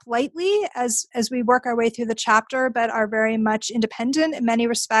overlap lightly as we work our way through the chapter, but are very much independent in many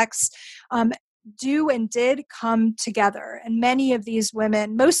respects, do and did come together. And many of these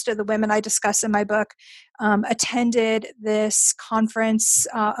women, most of the women I discuss in my book, attended this conference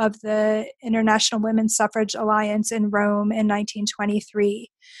of the International Women's Suffrage Alliance in Rome in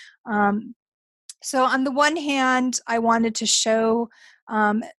 1923. So on the one hand, I wanted to show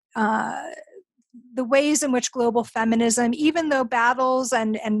the ways in which global feminism, even though battles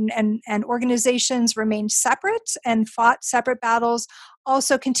and organizations remained separate and fought separate battles,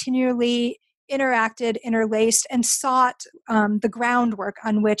 also continually interacted, interlaced, and sought the groundwork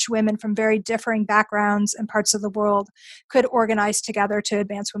on which women from very differing backgrounds and parts of the world could organize together to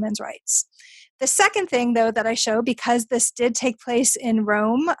advance women's rights. The second thing, though, that I show, because this did take place in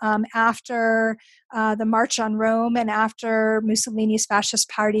Rome after the March on Rome and after Mussolini's fascist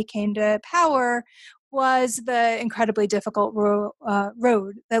party came to power, was the incredibly difficult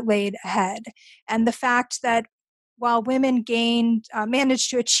road that laid ahead. And the fact that while women managed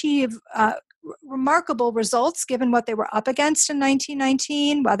to achieve remarkable results given what they were up against in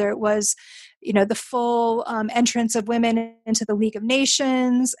 1919, whether it was the full entrance of women into the League of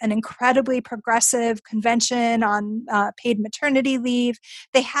Nations, an incredibly progressive convention on paid maternity leave.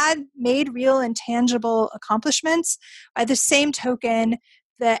 They had made real and tangible accomplishments. By the same token,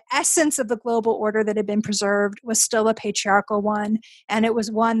 the essence of the global order that had been preserved was still a patriarchal one, and it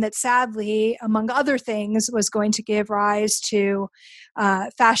was one that sadly, among other things, was going to give rise to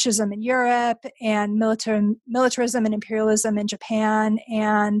fascism in Europe and militarism and imperialism in Japan,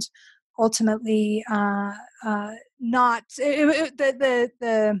 and ultimately the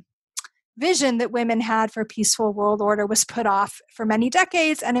vision that women had for a peaceful world order was put off for many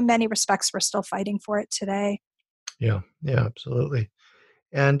decades, and in many respects we're still fighting for it today. Yeah, absolutely.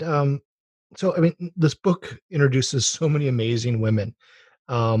 And so, I mean, this book introduces so many amazing women,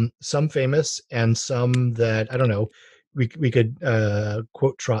 some famous and some that, I don't know, we could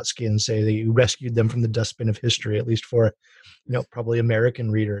quote Trotsky and say that you rescued them from the dustbin of history, at least for, probably American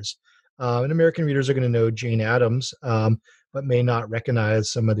readers. And American readers are going to know Jane Addams, but may not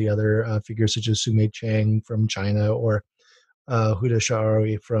recognize some of the other figures such as Sumei Chang from China, or Huda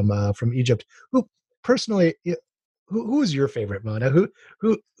Sha'ari from Egypt. Who personally, who is your favorite, Mona? Who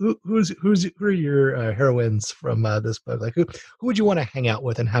are your heroines from this book? Like who would you want to hang out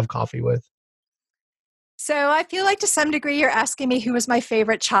with and have coffee with? So I feel like to some degree you're asking me who was my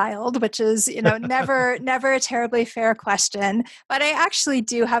favorite child, which is, never a terribly fair question. But I actually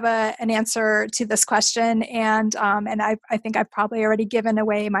do have an answer to this question, and I think I've probably already given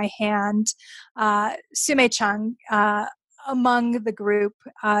away my hand. Sumei Chung, among the group,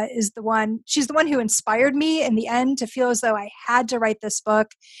 is the one. She's the one who inspired me in the end to feel as though I had to write this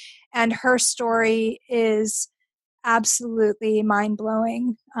book, and her story is absolutely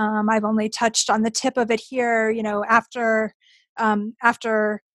mind-blowing. I've only touched on the tip of it here, after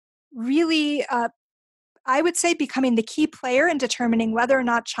really, I would say, becoming the key player in determining whether or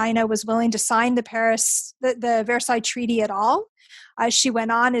not China was willing to sign the Versailles Treaty at all. She went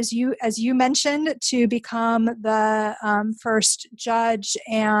on, as you mentioned, to become the first judge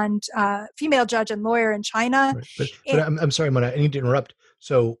and female judge and lawyer in China. Right. But I'm sorry, Mona, I need to interrupt.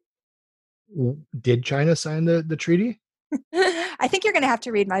 So did China sign the treaty? I think you're going to have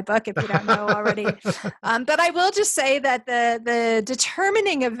to read my book if you don't know already. But I will just say that the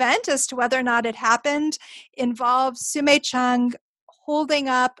determining event as to whether or not it happened involved Sumei Chung holding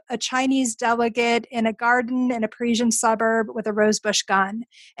up a Chinese delegate in a garden in a Parisian suburb with a rosebush gun.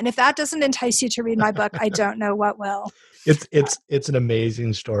 And if that doesn't entice you to read my book, I don't know what will. It's an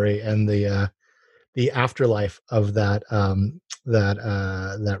amazing story, and the afterlife of that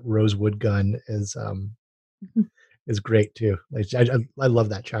rosewood gun is great too. Like, I love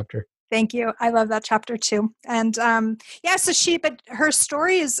that chapter. Thank you. I love that chapter too. And but her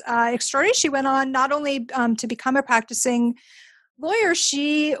story is extraordinary. She went on not only to become a practicing lawyer,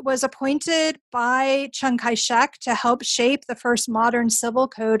 she was appointed by Chiang Kai-shek to help shape the first modern civil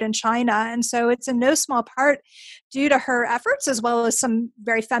code in China. And so it's in no small part due to her efforts, as well as some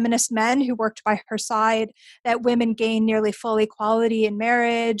very feminist men who worked by her side, that women gained nearly full equality in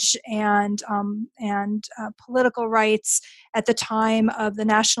marriage and political rights at the time of the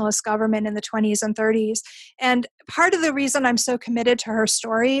nationalist government in the 20s and 30s. And part of the reason I'm so committed to her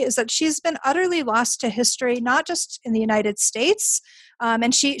story is that she's been utterly lost to history, not just in the United States.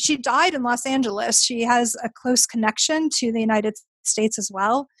 And she died in Los Angeles. She has a close connection to the United States as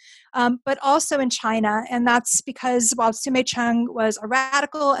well, but also in China. And that's because while Sumei Chung was a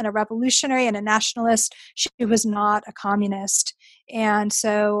radical and a revolutionary and a nationalist, she was not a communist. And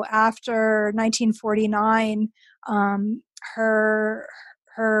so after 1949,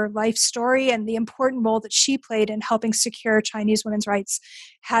 her life story and the important role that she played in helping secure Chinese women's rights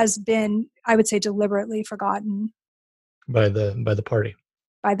has been, I would say, deliberately forgotten by the party.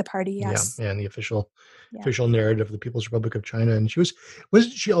 By the party, yes. Yeah, and the official narrative of the People's Republic of China. And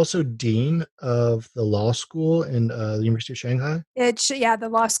wasn't she also dean of the law school in the University of Shanghai? The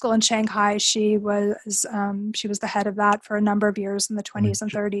law school in Shanghai. She was the head of that for a number of years in the 20s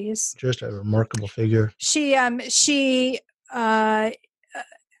and 30s. Just a remarkable figure. She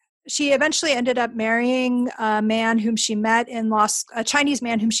eventually ended up marrying a man whom she met a Chinese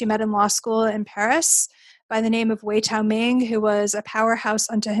man whom she met in law school in Paris, by the name of Wei Taoming, who was a powerhouse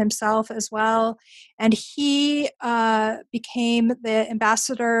unto himself as well. And he became the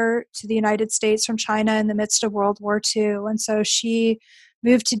ambassador to the United States from China in the midst of World War II. And so she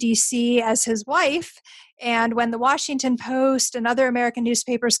moved to D.C. as his wife. And when the Washington Post and other American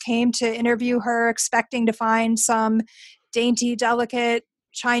newspapers came to interview her, expecting to find some dainty, delicate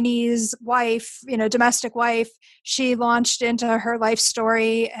Chinese wife, domestic wife, she launched into her life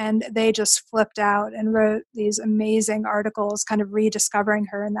story, and they just flipped out and wrote these amazing articles kind of rediscovering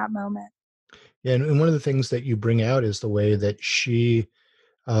her in that moment. Yeah, and one of the things that you bring out is the way that she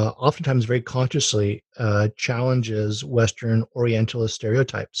oftentimes very consciously challenges Western Orientalist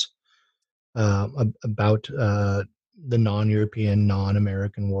stereotypes about the non-European,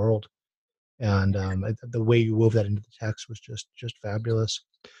 non-American world. And the way you wove that into the text was just fabulous.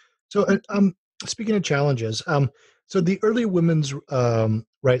 So, speaking of challenges, so the early women's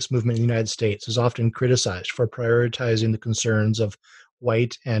rights movement in the United States is often criticized for prioritizing the concerns of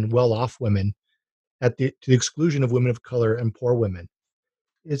white and well-off women to the exclusion of women of color and poor women.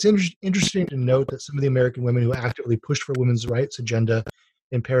 It's interesting to note that some of the American women who actively pushed for women's rights agenda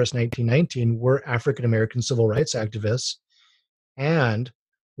in Paris 1919 were African American civil rights activists, and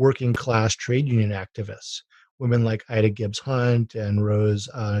working class trade union activists, women like Ida Gibbs Hunt and Rose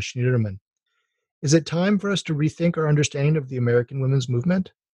Schneiderman. Is it time for us to rethink our understanding of the American women's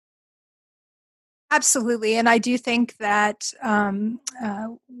movement? Absolutely. And I do think that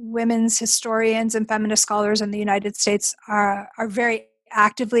women's historians and feminist scholars in the United States are very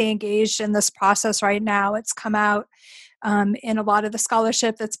actively engaged in this process right now. It's come out in a lot of the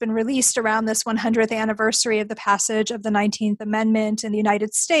scholarship that's been released around this 100th anniversary of the passage of the 19th Amendment in the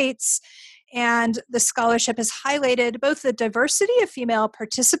United States. And the scholarship has highlighted both the diversity of female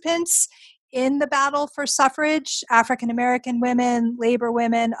participants in the battle for suffrage, African American women, labor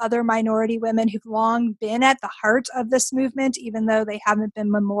women, other minority women who've long been at the heart of this movement, even though they haven't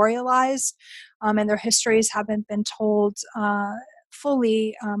been memorialized and their histories haven't been told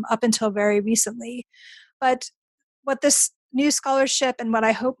fully up until very recently. But what this new scholarship and what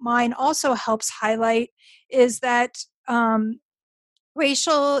I hope mine also helps highlight is that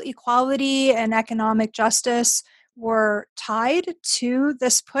racial equality and economic justice were tied to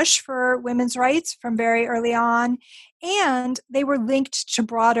this push for women's rights from very early on, and they were linked to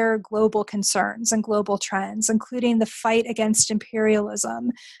broader global concerns and global trends, including the fight against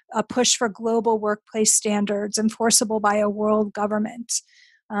imperialism, a push for global workplace standards enforceable by a world government.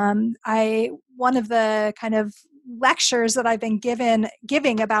 One of the kind of lectures that I've been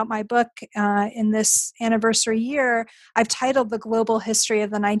giving about my book in this anniversary year, I've titled The Global History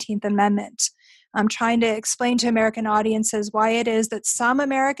of the 19th Amendment. I'm trying to explain to American audiences why it is that some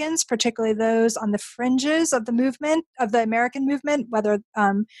Americans, particularly those on the fringes of the movement, of the American movement, whether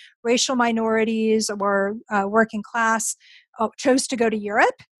racial minorities or working class, chose to go to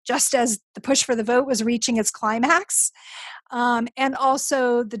Europe, just as the push for the vote was reaching its climax. And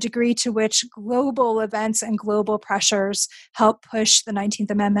also the degree to which global events and global pressures help push the 19th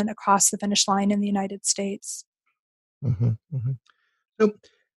Amendment across the finish line in the United States. Mm-hmm, mm-hmm. So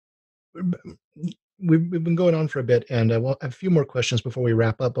we've been going on for a bit, and I have a few more questions before we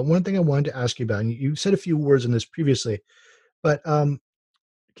wrap up. But one thing I wanted to ask you about, and you said a few words in this previously, but can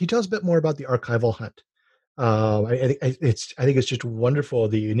you tell us a bit more about the archival hunt? I think it's just wonderful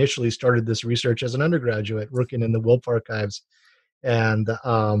that you initially started this research as an undergraduate working in the Wilp archives, and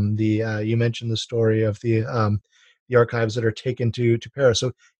you mentioned the story of the archives that are taken to Paris.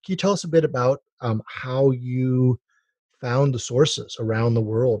 So can you tell us a bit about how you found the sources around the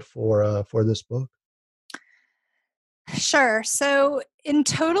world for this book? Sure. So in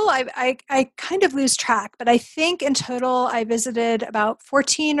total, I kind of lose track, but I think in total I visited about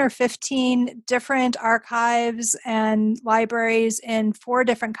 14 or 15 different archives and libraries in 4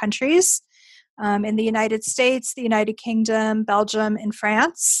 different countries, in the United States, the United Kingdom, Belgium, and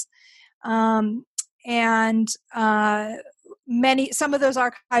France. And some of those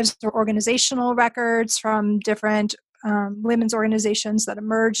archives are organizational records from different women's organizations that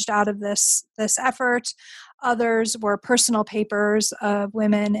emerged out of this effort. Others were personal papers of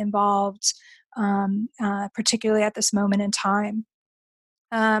women involved, particularly at this moment in time.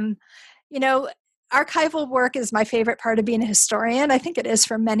 You know, archival work is my favorite part of being a historian. I think it is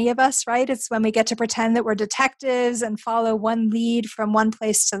for many of us, right? It's when we get to pretend that we're detectives and follow one lead from one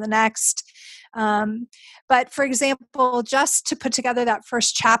place to the next. But for example, just to put together that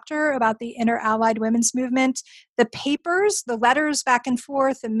first chapter about the Inter-Allied Women's Movement, the papers, the letters back and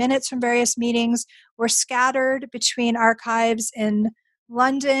forth, the minutes from various meetings were scattered between archives in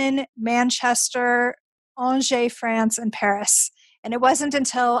London, Manchester, Angers, France, and Paris. And it wasn't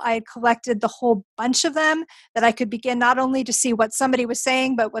until I had collected the whole bunch of them that I could begin not only to see what somebody was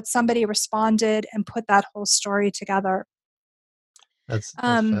saying, but what somebody responded and put that whole story together. That's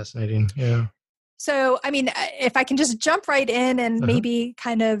fascinating. Yeah. So, I mean, if I can just jump right in and maybe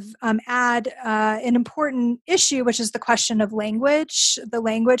kind of add an important issue, which is the question of language, the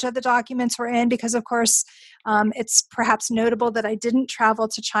language that the documents were in, because of course, it's perhaps notable that I didn't travel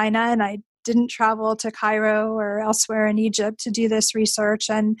to China and I didn't travel to Cairo or elsewhere in Egypt to do this research.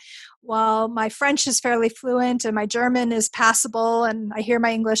 And while my French is fairly fluent and my German is passable, and I hear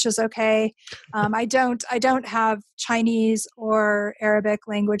my English is okay, I don't have Chinese or Arabic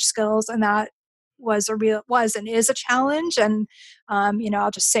language skills, and that was and is a challenge. And I'll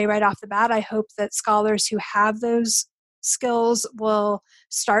just say right off the bat, I hope that scholars who have those skills will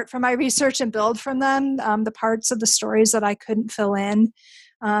start from my research and build from them, the parts of the stories that I couldn't fill in.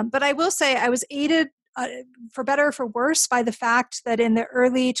 But I will say I was aided, for better or for worse, by the fact that in the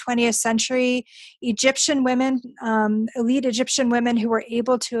early 20th century, Egyptian women, elite Egyptian women who were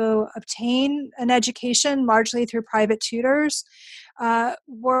able to obtain an education largely through private tutors,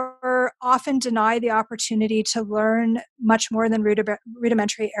 were often denied the opportunity to learn much more than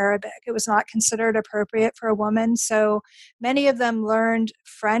rudimentary Arabic. It was not considered appropriate for a woman. So many of them learned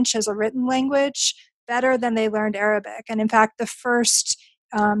French as a written language better than they learned Arabic. And in fact, the first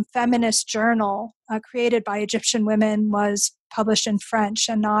feminist journal created by Egyptian women was published in French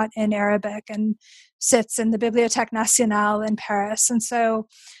and not in Arabic, and sits in the Bibliothèque Nationale in Paris. And so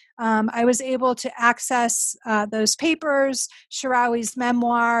I was able to access those papers. Shirawi's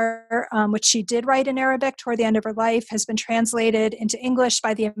memoir, which she did write in Arabic toward the end of her life, has been translated into English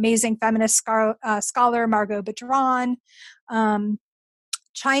by the amazing feminist scholar Margot Bedran.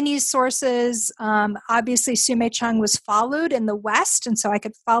 Chinese sources, obviously Su-Mei Chung was followed in the West, and so I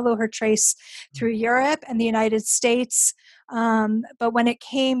could follow her trace through Europe and the United States. But when it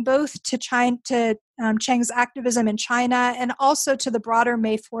came both to Cheng's activism in China and also to the broader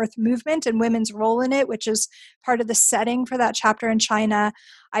May 4th movement and women's role in it, which is part of the setting for that chapter in China,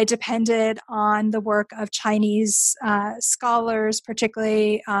 I depended on the work of Chinese scholars,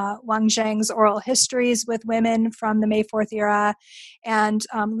 particularly Wang Zheng's oral histories with women from the May 4th era, and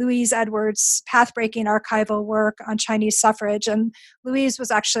Louise Edwards' path-breaking archival work on Chinese suffrage. And Louise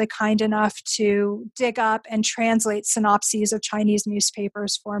was actually kind enough to dig up and translate synopses of Chinese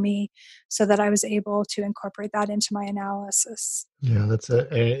newspapers for me so that I was able to incorporate that into my analysis. Yeah,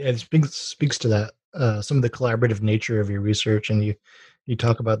 it speaks to that, some of the collaborative nature of your research, and you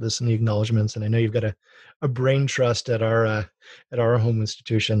talk about this in the acknowledgments. And I know you've got a brain trust at our home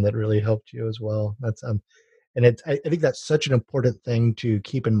institution that really helped you as well. That's I think that's such an important thing to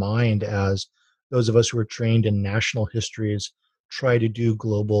keep in mind as those of us who are trained in national histories try to do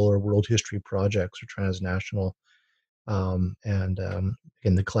global or world history projects or transnational. Again,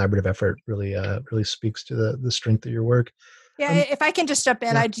 the collaborative effort really speaks to the strength of your work. Yeah, if I can just jump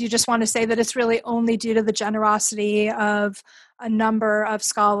in, I do just want to say that it's really only due to the generosity of a number of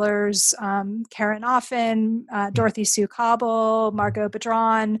scholars, Karen Offen, Dorothy Sue Cobble, Margot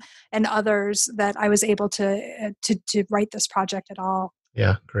Bedran, and others, that I was able to write this project at all.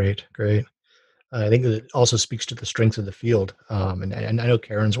 Yeah, great. I think it also speaks to the strength of the field, and I know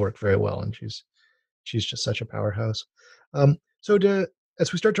Karen's work very well, and she's just such a powerhouse.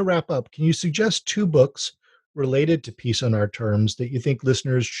 As we start to wrap up, can you suggest 2 books related to peace on our terms that you think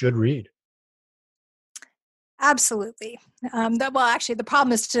listeners should read? Absolutely. Actually, the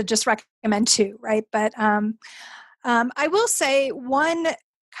problem is to just recommend 2, right? But I will say one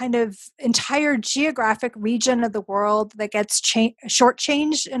kind of entire geographic region of the world that gets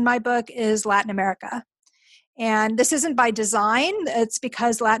shortchanged in my book is Latin America. And this isn't by design. It's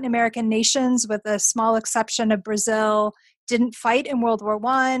because Latin American nations, with a small exception of Brazil, didn't fight in World War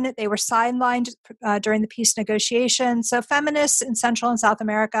I. They were sidelined during the peace negotiations. So feminists in Central and South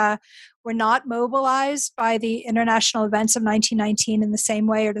America were not mobilized by the international events of 1919 in the same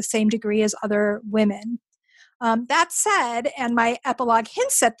way or the same degree as other women. That said, and my epilogue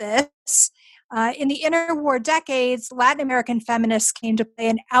hints at this, in the interwar decades, Latin American feminists came to play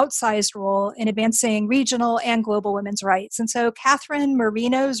an outsized role in advancing regional and global women's rights. And so Catherine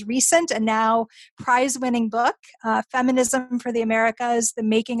Marino's recent and now prize-winning book, Feminism for the Americas, The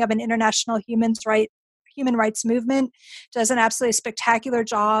Making of an International Human Rights Movement, does an absolutely spectacular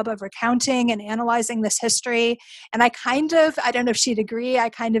job of recounting and analyzing this history. And I don't know if she'd agree, I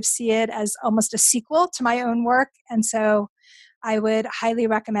kind of see it as almost a sequel to my own work. And so I would highly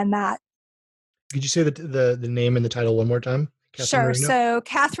recommend that. Could you say the name and the title one more time? Sure. Marino? So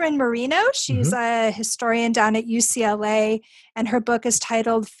Catherine Marino, she's a historian down at UCLA, and her book is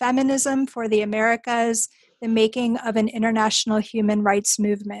titled Feminism for the Americas, The Making of an International Human Rights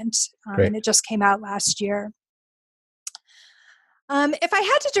Movement. And it just came out last year. If I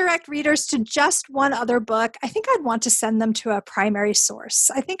had to direct readers to just one other book, I think I'd want to send them to a primary source.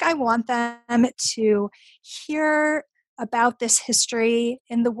 I think I want them to hear about this history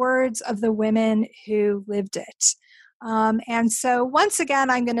in the words of the women who lived it. And so once again,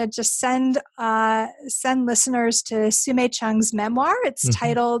 I'm going to just send listeners to Su-Mei Chung's memoir. It's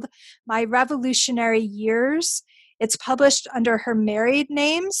titled My Revolutionary Years. It's published under her married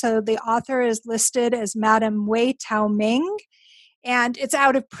name, so the author is listed as Madame Wei Tao Ming. And it's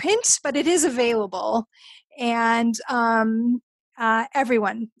out of print, but it is available. And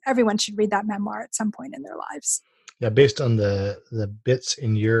everyone should read that memoir at some point in their lives. Yeah, based on the bits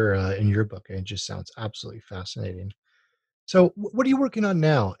in your book, it just sounds absolutely fascinating. So, what are you working on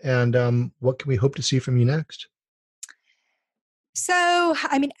now, and what can we hope to see from you next? So,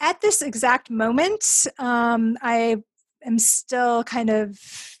 I mean, at this exact moment, I am still kind of,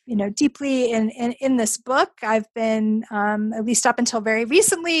 deeply in this book. I've been, at least up until very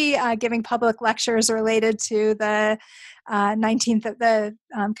recently, giving public lectures related to the 19th, the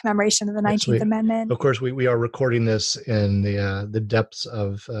commemoration of the 19th Amendment. Of course, we are recording this in the depths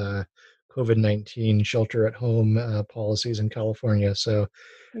of COVID-19 shelter-at-home policies in California. So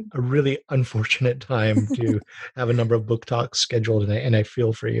a really unfortunate time to have a number of book talks scheduled, and I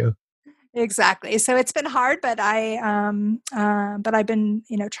feel for you. Exactly. So it's been hard, but I've been,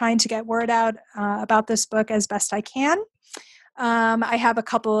 trying to get word out about this book as best I can. I have a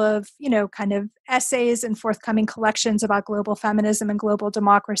couple of, kind of essays in forthcoming collections about global feminism and global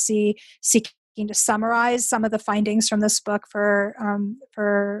democracy, seeking to summarize some of the findings from this book for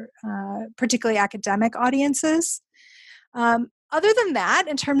particularly academic audiences. Other than that,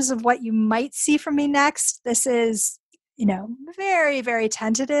 in terms of what you might see from me next, this is, very, very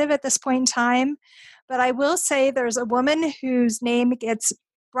tentative at this point in time. But I will say there's a woman whose name gets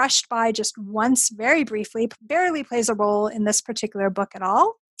brushed by just once, very briefly, barely plays a role in this particular book at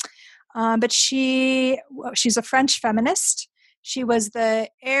all. But she's a French feminist. She was the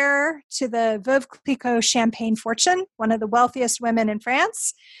heir to the Veuve Clicquot champagne fortune, one of the wealthiest women in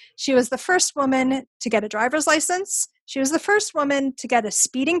France. She was the first woman to get a driver's license. She was the first woman to get a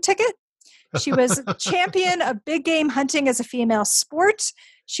speeding ticket. She was champion of big game hunting as a female sport.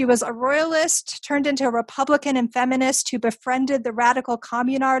 She was a royalist, turned into a Republican and feminist who befriended the radical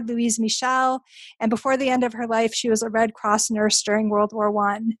communard Louise Michel. And before the end of her life, she was a Red Cross nurse during World War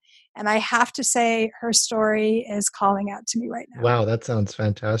I. And I have to say, her story is calling out to me right now. Wow, that sounds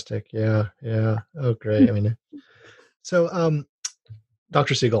fantastic. Yeah. Oh, great. I mean, so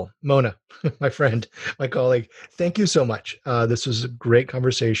Dr. Siegel, Mona, my friend, my colleague, thank you so much. This was a great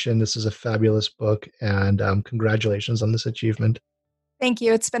conversation. This is a fabulous book, and congratulations on this achievement. Thank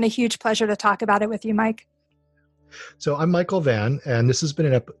you. It's been a huge pleasure to talk about it with you, Mike. So I'm Michael Vann, and this has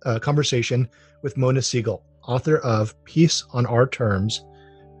been a conversation with Mona Siegel, author of Peace on Our Terms,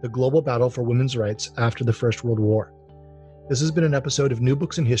 The Global Battle for Women's Rights After the First World War. This has been an episode of New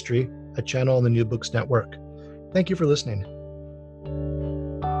Books in History, a channel on the New Books Network. Thank you for listening.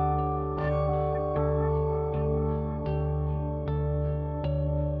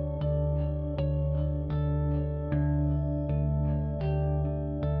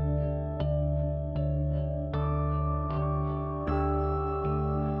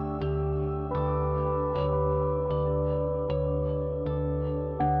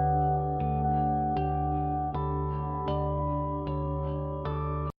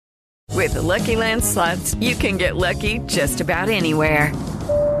 With the Lucky Land Slots, you can get lucky just about anywhere.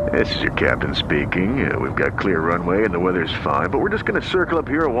 This is your captain speaking. We've got clear runway and the weather's fine, but we're just going to circle up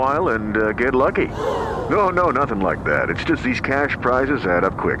here a while and get lucky. No, nothing like that. It's just these cash prizes add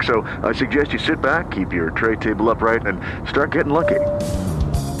up quick. So I suggest you sit back, keep your tray table upright, and start getting lucky.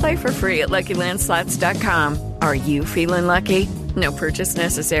 Play for free at LuckyLandSlots.com. Are you feeling lucky? No purchase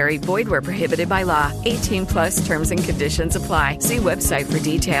necessary. Void where prohibited by law. 18+ terms and conditions apply. See website for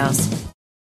details.